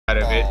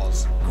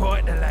it.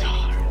 Quite the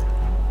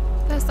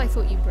lady. First I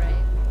thought you brave.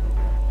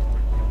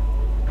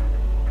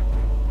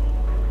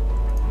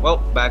 Well,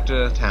 back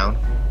to town.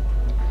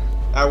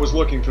 I was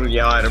looking through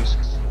the items.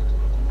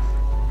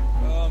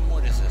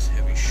 What is this?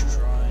 Heavy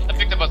strike. I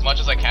picked up as much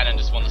as I can and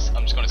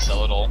I'm just gonna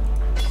sell it all.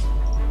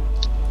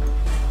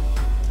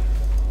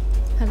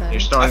 Hello. You're I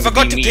starting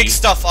forgot to be pick me.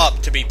 stuff up,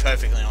 to be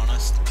perfectly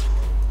honest.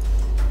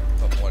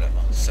 But whatever.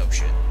 Sell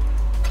shit.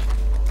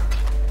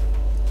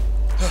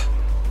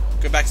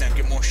 Go back there and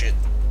get more shit.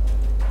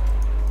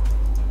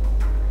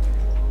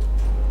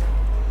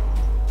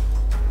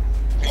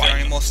 Is there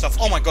any more stuff?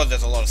 Oh my god,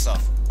 there's a lot of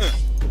stuff.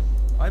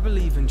 I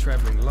believe in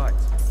traveling light.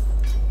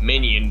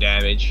 Minion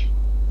damage.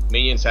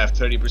 Minions have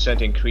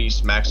 30%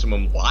 increased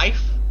maximum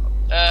life.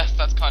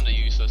 That's kind of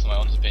useless in my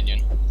honest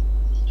opinion.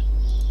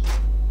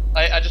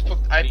 I just put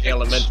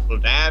Elemental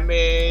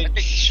damage. I picked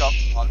shock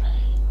on.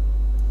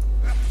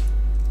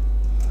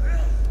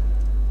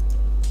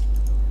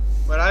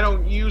 But I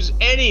don't use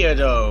any of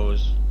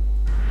those.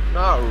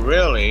 Not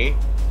really.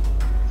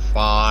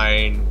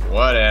 Fine,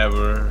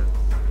 whatever.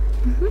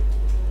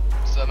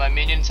 So my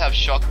minions have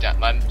shock.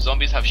 My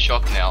zombies have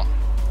shock now.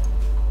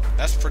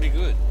 That's pretty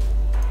good.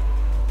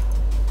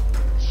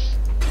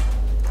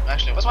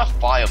 Actually, what's my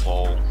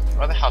fireball? I'd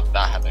rather have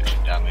that have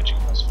extra damage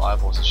because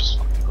fireballs is just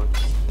fucking good.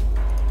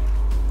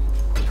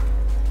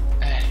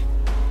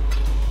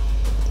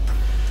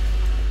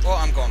 Well,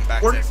 I'm going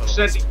back there for the 40%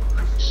 list.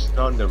 increased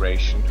stun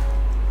duration.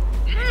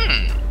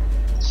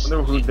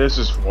 Wonder who this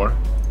is for.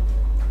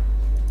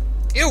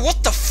 Ew,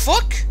 what the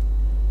fuck?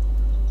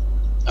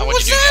 What what'd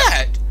was you do now?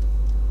 that?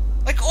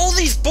 Like, all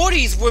these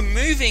bodies were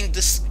moving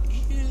this...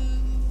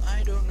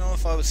 I don't know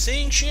if I was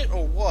seeing shit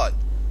or what.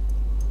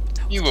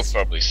 You were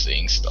probably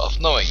seeing stuff,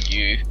 knowing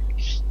you.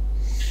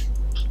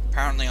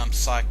 Apparently I'm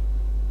psych...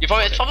 It's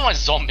probably my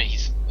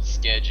zombies that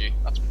scared you.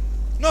 That's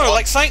No,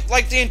 like saying,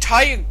 like the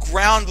entire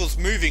ground was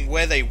moving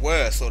where they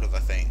were, sort of a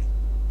thing.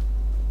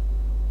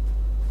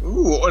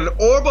 Ooh, an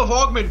orb of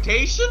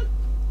augmentation?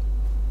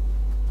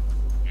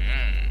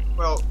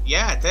 Well,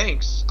 yeah,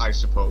 thanks, I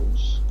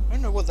suppose. I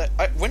don't know what that...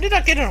 when did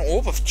I get an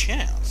orb of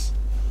chance?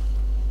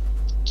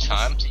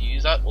 time to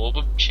use that orb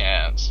of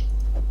chance.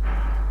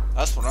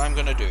 That's what I'm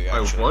gonna do,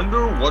 actually. I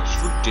wonder what's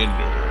for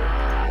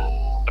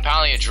dinner.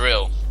 Apparently a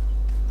drill.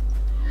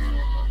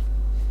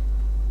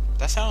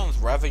 That sounds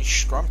rather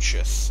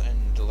scrumptious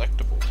and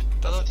delectable.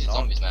 Those are Does it not?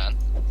 zombies, man.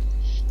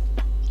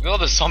 Look at all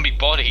the zombie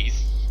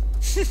bodies.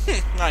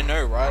 I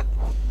know, right?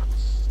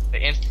 They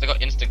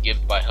got insta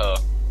gift by her.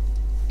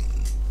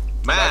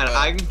 Man,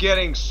 I'm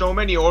getting so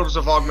many orbs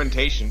of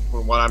augmentation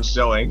for what I'm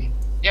selling.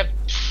 Yeah,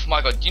 my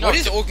god, do you know What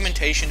is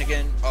augmentation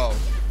again? Oh.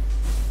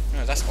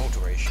 No, that's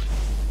alteration.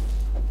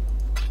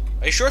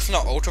 Are you sure it's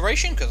not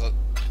alteration? Because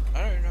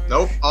I don't know.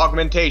 Nope,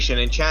 augmentation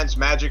enchants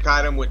magic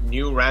item with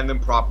new random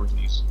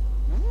properties.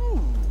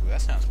 Ooh,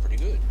 that sounds pretty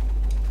good.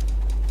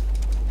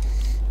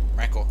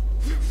 Rancor.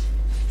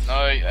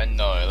 No, and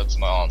no, that's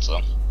my answer.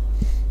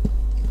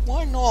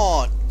 Why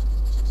not?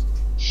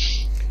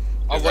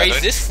 I'll Is that raise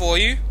it? this for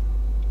you.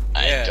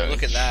 I Yeah, don't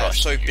look at that. It's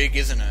trust so you. big,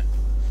 isn't it?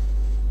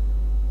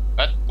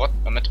 What?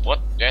 I meant what?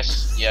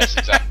 Yes, yes,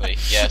 exactly.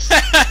 Yes.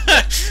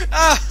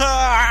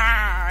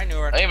 I knew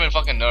I it. don't even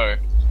fucking know.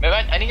 Maybe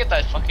I need to get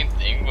that fucking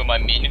thing where my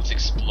minions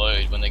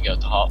explode when they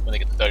get to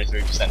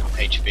 33%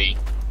 HP.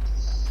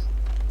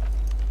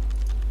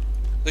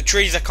 The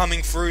trees are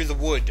coming through the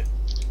wood.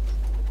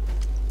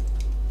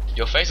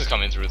 Your face is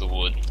coming through the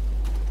wood.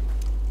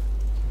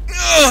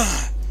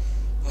 Ugh.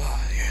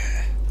 Oh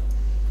yeah.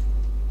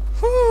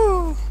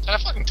 Whew. Is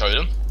that a fucking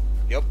totem?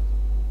 Yep.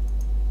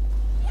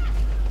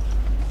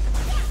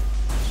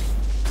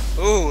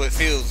 Ooh, it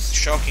feels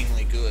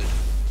shockingly good.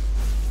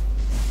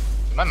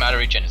 My mana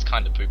regen is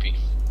kinda poopy.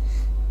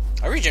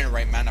 I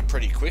regenerate mana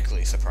pretty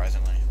quickly,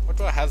 surprisingly. What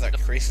do I have that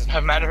increases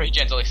My mana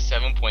regen's only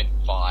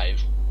 7.5.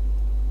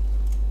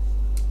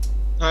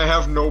 I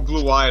have no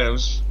blue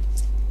items.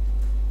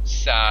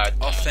 Sad.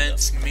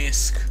 Offense,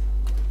 misc.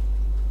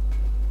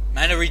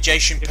 Mana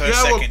regeneration If per you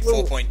have a second,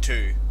 blue-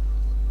 4.2.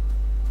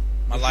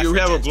 My If life you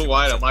have a regen's blue 2%.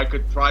 item, I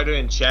could try to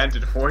enchant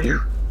it for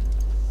you.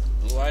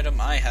 Blue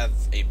item, I have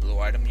a blue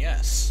item,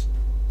 yes.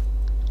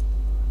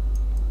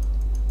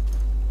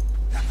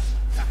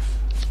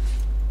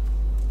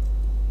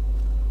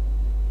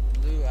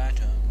 Blue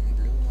item,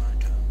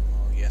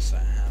 oh yes I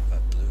have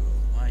a blue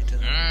item.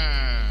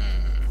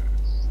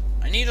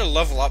 I need to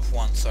level up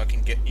one so I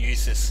can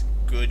use this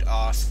good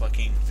ass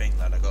fucking thing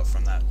that I got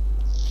from that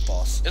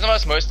boss. Isn't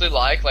that mostly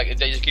like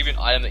they just give you an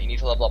item that you need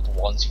to level up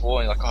once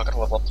for, and you're like, oh, I gotta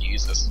level up to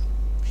use this.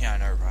 Yeah, I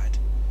know, right?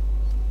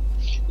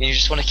 And you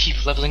just want to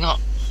keep leveling up.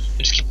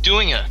 And just keep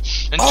doing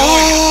it. And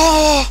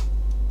Oh!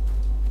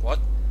 What?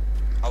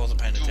 I wasn't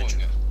paying doing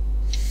attention. it.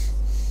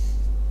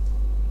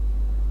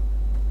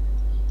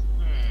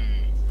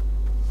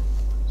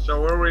 So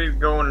where are we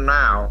going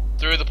now?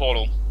 Through the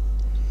portal.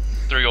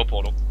 Through your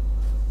portal.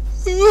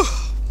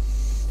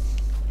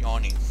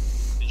 Yawning.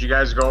 Did you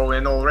guys go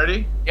in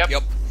already? Yep.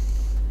 Yep.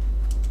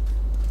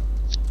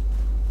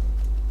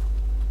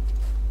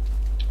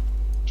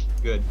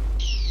 Good.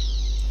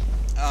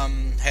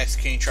 Hex,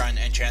 can you try and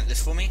enchant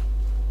this for me?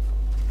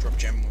 Drop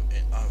gem.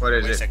 Oh, What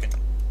is wait it? a second.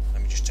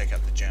 Let me just take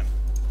out the gem.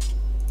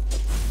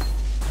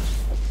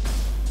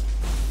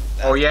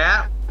 Oh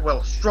yeah?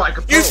 Well, strike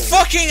a You pose.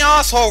 fucking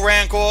asshole,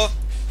 Rancor!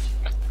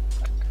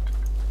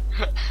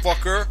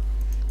 Fucker.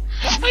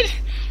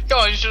 Come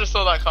on, you should have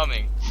saw that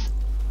coming.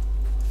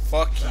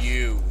 Fuck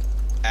you,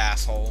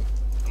 asshole.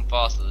 I'm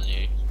faster than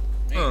you.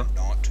 No, you're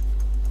not.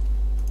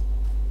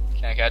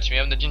 Can't catch me,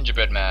 I'm the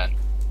gingerbread man.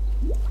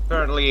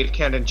 Apparently it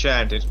can't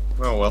enchant it.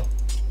 Oh well.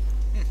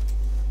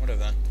 Whatever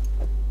then.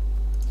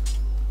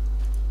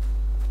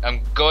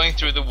 I'm going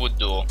through the wood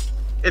door.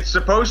 It's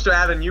supposed to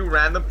add a new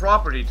random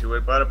property to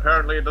it, but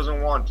apparently it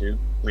doesn't want to.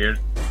 Weird.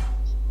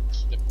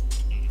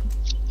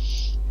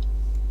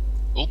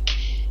 Oop.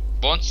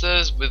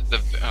 Monsters with the...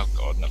 Oh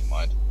god, never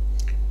mind.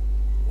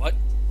 What?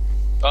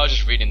 I was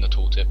just reading the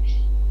tooltip.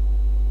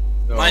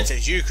 No. Mine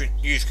says you can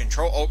use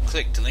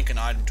Control-Alt-Click to link an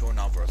item to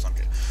another or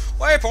something.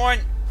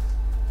 Waypoint!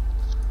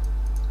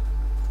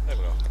 There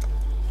we go.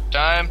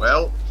 Time.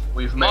 Well,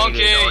 we've made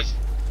Monkeys! it.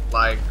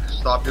 Like,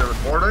 stop your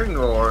recording,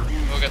 or...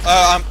 We'll get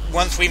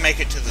Once we make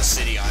it to the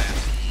city, I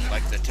am.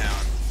 Like the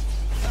town.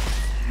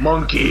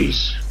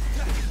 Monkeys!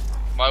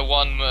 my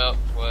one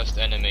worst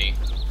enemy.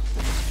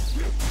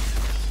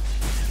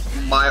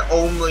 My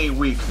only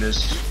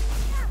weakness.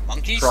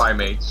 Monkeys?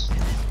 Primates.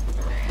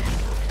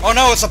 Oh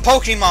no, it's a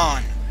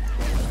Pokemon!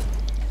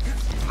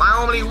 My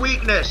only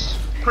weakness!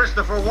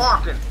 Christopher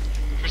Walken.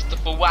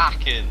 Christopher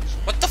Watkins.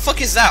 What the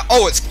fuck is that?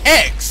 Oh, it's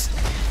Hex!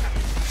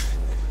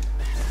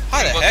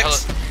 Hi there, What the hell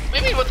Hex. is- What do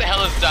you mean, what the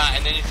hell is that?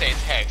 And then you say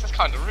it's Hex. That's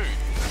kind of rude.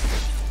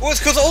 Well, it's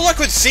because all I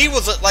could see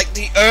was like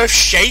the earth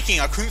shaking.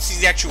 I couldn't see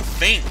the actual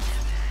thing.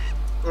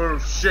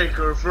 Earth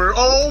shaker for...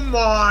 Oh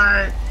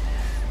my!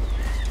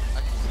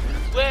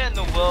 Where in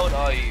the world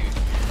are you?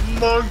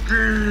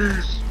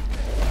 Monkeys!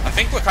 I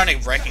think we're kind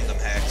of wrecking them,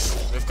 Hex.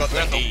 We've got the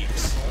Randall.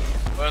 deeps.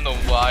 Where in the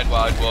wide,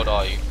 wide world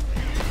are you?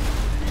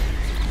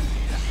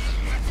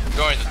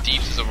 Going the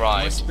deeps has My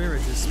arrived.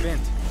 spirit is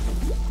spent.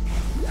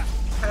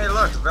 Hey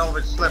look,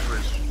 velvet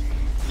slippers.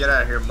 Get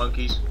out of here,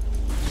 monkeys.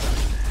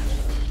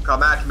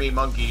 Come at me,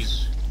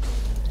 monkeys.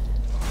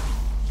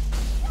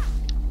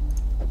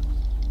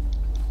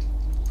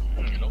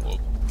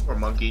 Or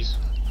monkeys.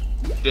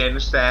 Didn't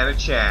stand a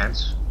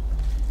chance.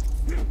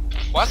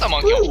 Why is that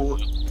monkey on? Ooh,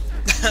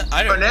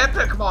 I don't an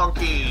epic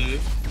monkey!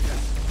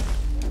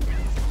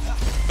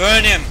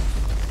 Burn him!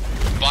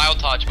 Vile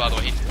touch, by the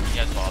way. He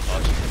has vile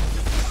touch.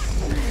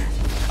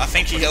 I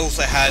think he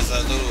also has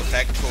a little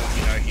effect called,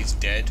 you know, he's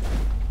dead.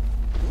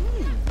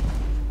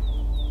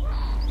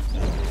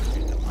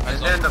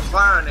 And then the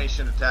Fire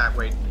Nation attack,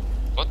 wait.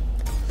 What?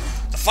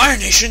 The Fire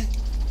Nation?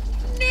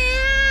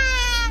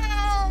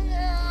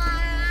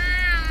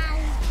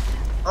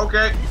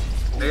 Okay,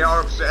 they are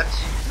upset,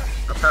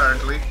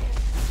 apparently.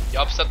 You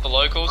upset the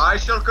locals? I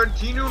shall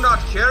continue not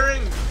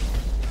caring.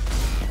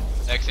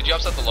 Next, did you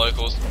upset the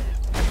locals?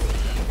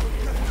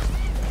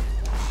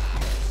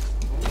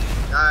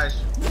 Guys,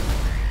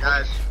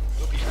 I'm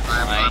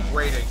Fine.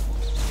 waiting.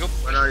 You're,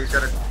 When are you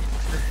gonna...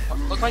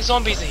 look, my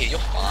zombies are here. You're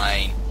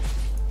fine.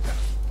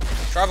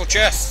 Tribal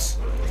chests!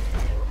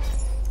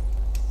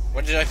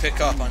 What did I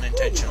pick up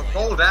unintentionally?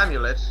 Gold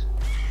amulet?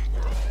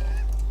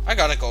 I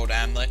got a gold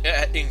amulet.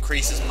 It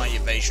increases my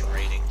evasion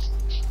rating.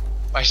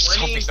 My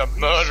zombies are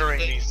murdering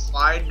these.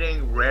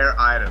 Finding rare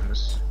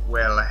items.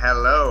 Well,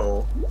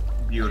 hello,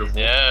 beautiful.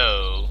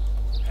 No.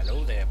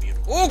 Hello there,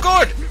 beautiful. Oh,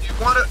 good! You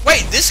wanna...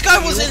 Wait, this guy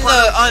was you in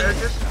wanna-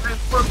 the...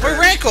 Wait,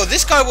 Ranko,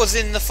 this guy was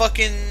in the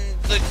fucking...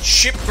 the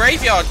ship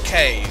graveyard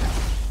cave.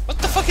 What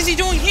the fuck is he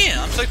doing here?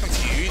 I'm so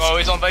confused. Oh,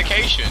 he's on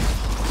vacation.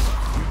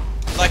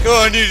 Like,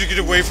 oh, I need to get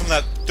away from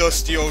that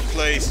dusty old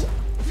place.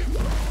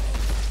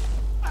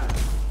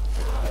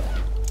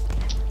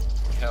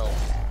 Hell.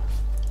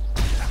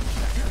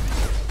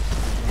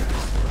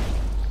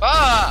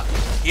 Ah!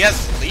 He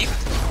has leaf?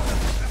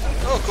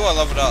 Oh, cool, I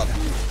love it up.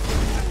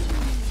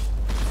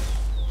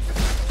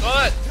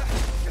 Got it!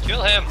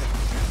 Kill him!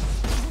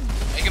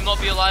 Make him not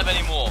be alive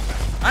anymore.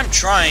 I'm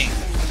trying.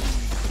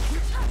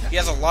 He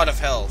has a lot of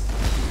health.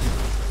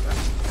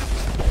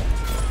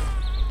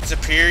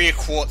 Superior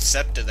quartz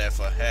scepter there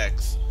for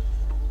Hex.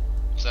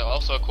 Is there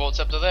also a quartz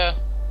scepter there?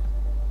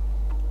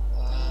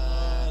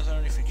 Is there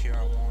anything here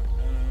I want?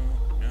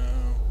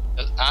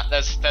 No.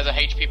 There's a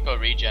HP per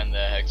regen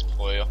there, Hex,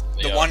 for you.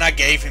 The one I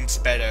gave him's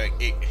better.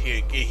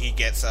 He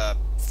gets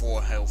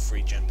 4 health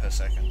regen per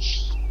second.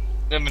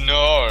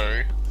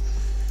 No.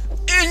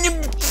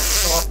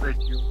 Stop it,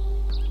 you...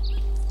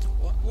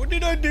 What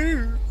did I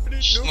do? I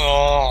didn't know.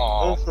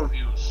 No. Both of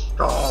you,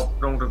 stop.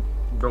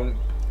 Don't...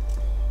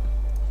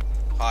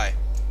 Hi.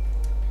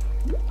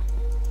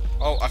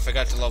 Oh, I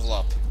forgot to level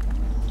up.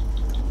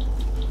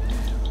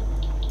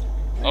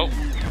 Oh,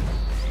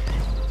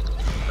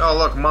 Oh,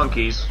 look,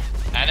 monkeys.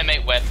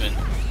 animate weapon.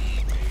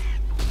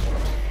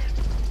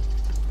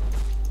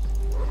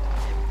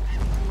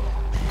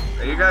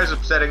 Are you guys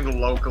upsetting the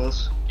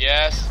locals?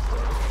 Yes.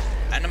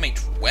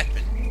 Animate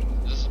weapon.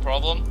 Is this a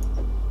problem?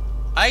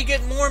 I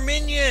get more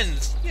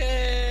minions!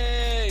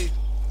 Yay!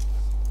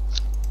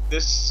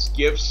 this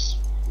gives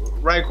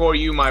Rancor.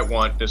 You might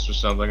want this or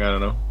something. I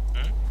don't know.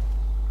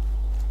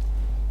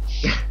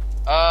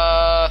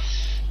 Nah.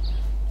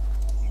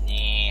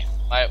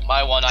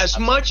 My one. As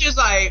much as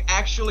I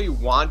actually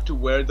want to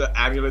wear the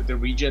amulet that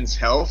regens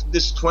health,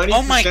 this 20%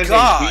 Oh my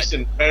God. increase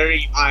in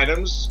varied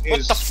items What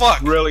is the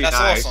fuck? really That's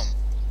nice. awesome.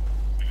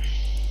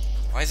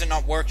 Why is it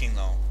not working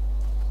though?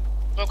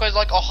 Because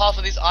like half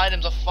of these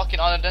items are fucking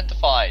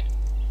unidentified.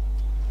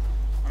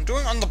 I'm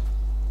doing on the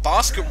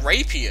basket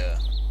rapier.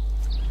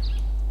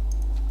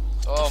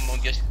 Oh,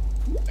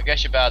 I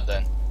guess you're bad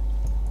then.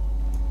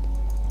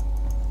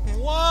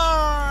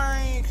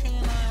 Why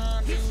can't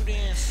I do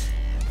this?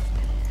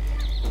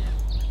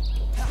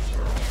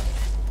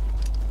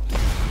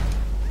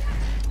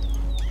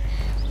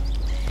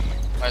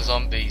 My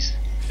zombies.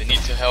 They need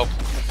to help.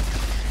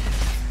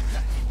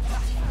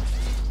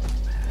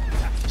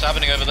 What's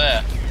happening over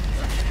there?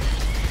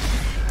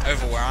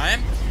 Over where I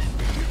am?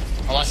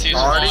 All I see is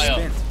Already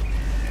fire. Spent.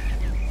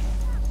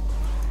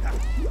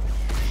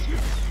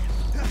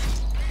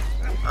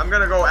 I'm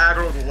gonna go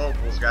aggro the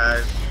locals,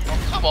 guys.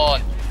 Oh, come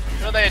on.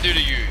 What do they do to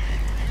you?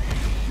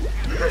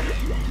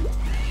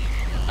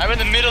 I'm in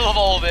the middle of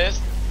all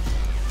this.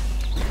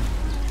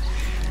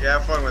 Yeah,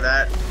 have fun with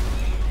that.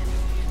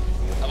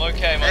 I'm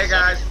okay, my Hey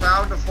guys,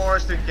 found the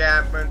forest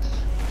encampment.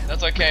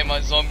 That's okay,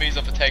 my zombies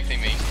are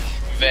protecting me.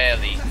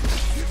 Barely.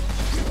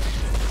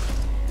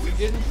 We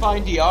didn't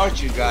find the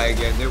archer guy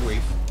again, did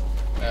we?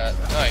 No,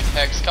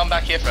 Hex, come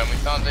back here, friend. We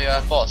found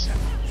the boss.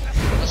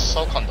 The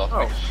soul conduct.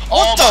 Oh.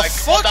 What the my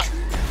fuck? God,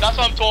 that's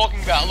what I'm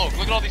talking about. Look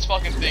at all these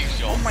fucking things,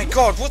 Joel. Oh my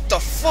god, what the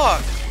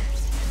fuck?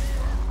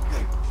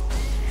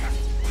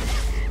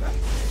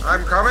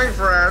 I'm coming,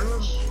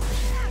 friends.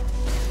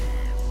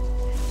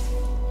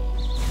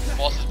 The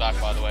boss is back,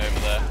 by the way, over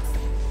there.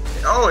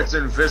 Oh, it's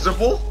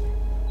invisible?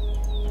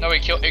 No, we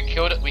killed it.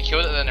 We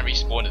killed it, and then it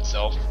respawned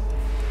itself.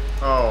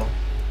 Oh.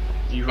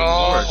 Even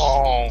worse.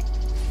 Oh.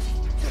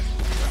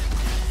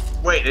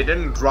 Wait, it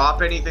didn't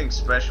drop anything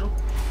special?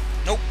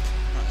 Nope.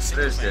 Not a What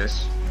single is thing.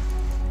 this?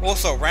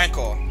 Also,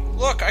 Rancor.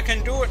 Look, I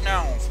can do it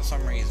now for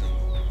some reason.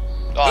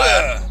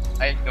 Oh,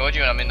 I ignored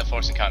you, and I'm in the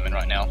force encampment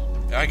right now.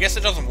 I guess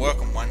it doesn't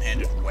work on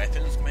one-handed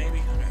weapons, maybe?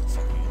 I don't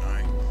fucking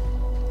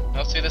know.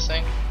 Y'all see this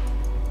thing?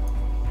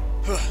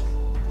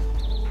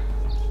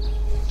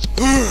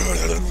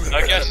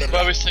 I guess it's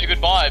where we say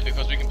goodbye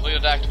because we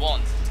completed Act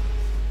 1.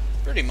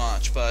 Pretty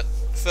much, but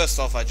first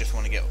off, I just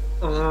want to get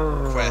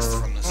quest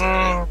from this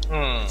area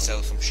and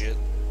sell some shit.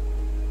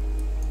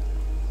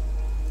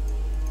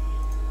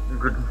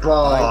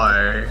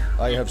 Goodbye.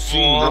 I have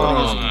seen Oh,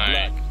 many in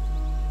black.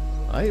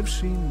 I have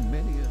seen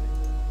many a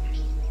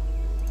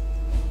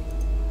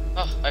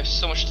Oh, I have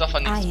so much stuff I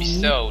need to be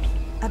am sold.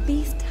 a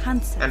beast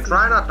hunter. And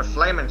try not to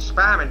flame and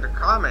spam in the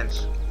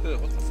comments. Ugh,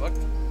 what the fuck?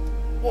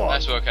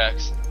 Nice work,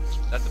 X.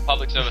 That's a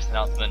public service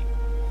announcement.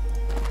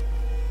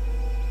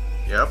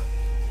 Yep.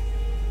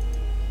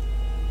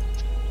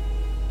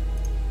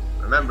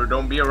 Remember,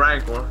 don't be a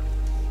rancor.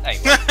 Hey,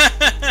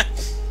 what?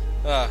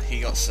 Ah, he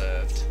got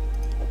served.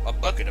 A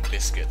bucket of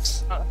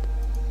biscuits.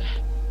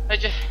 I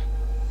just...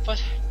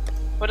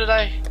 What did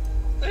I...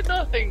 did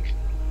nothing.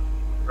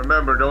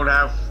 Remember, don't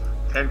have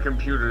 10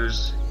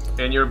 computers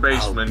in your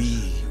basement,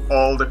 be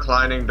all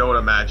declining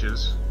Dota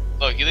matches.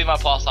 Look, you leave my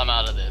pastime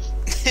out of this.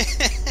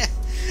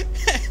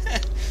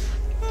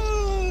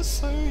 Oh,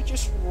 so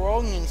just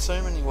wrong in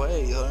so many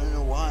ways. I don't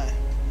know why.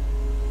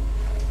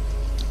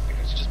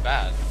 It's just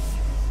bad.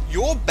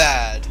 You're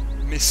bad,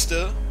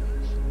 mister.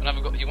 And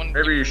I've got... You want...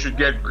 Maybe you should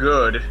get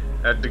good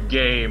at the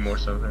game or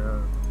something.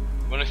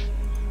 What,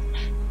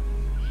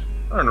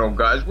 I don't know,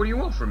 guys. What do you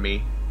want from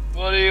me?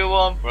 what do you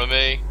want from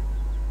me?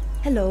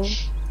 Hello.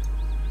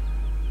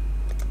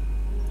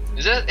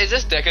 Is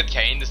this Deckard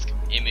Cain, this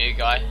Emir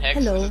guy? Hex?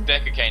 Hello. This is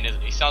Deckard Cain, isn't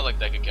he? He sounds like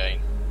Deckard Cain.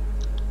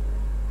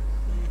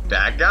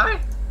 That guy?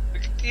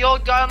 The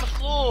old guy on the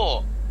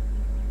floor!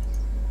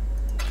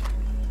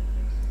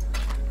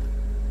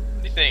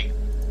 What do you think?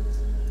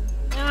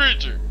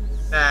 Richard!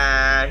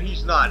 Nah,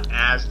 he's not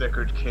as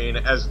Deckard Cain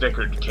as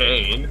Deckard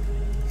Cain.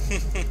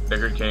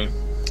 Deckard Cain.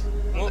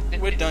 Well,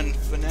 we're done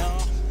for now.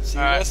 See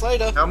you Alright. guys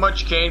later. How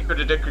much Cain could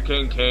a Deckard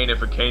Cain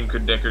if a Cain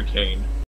could Deckard Cain?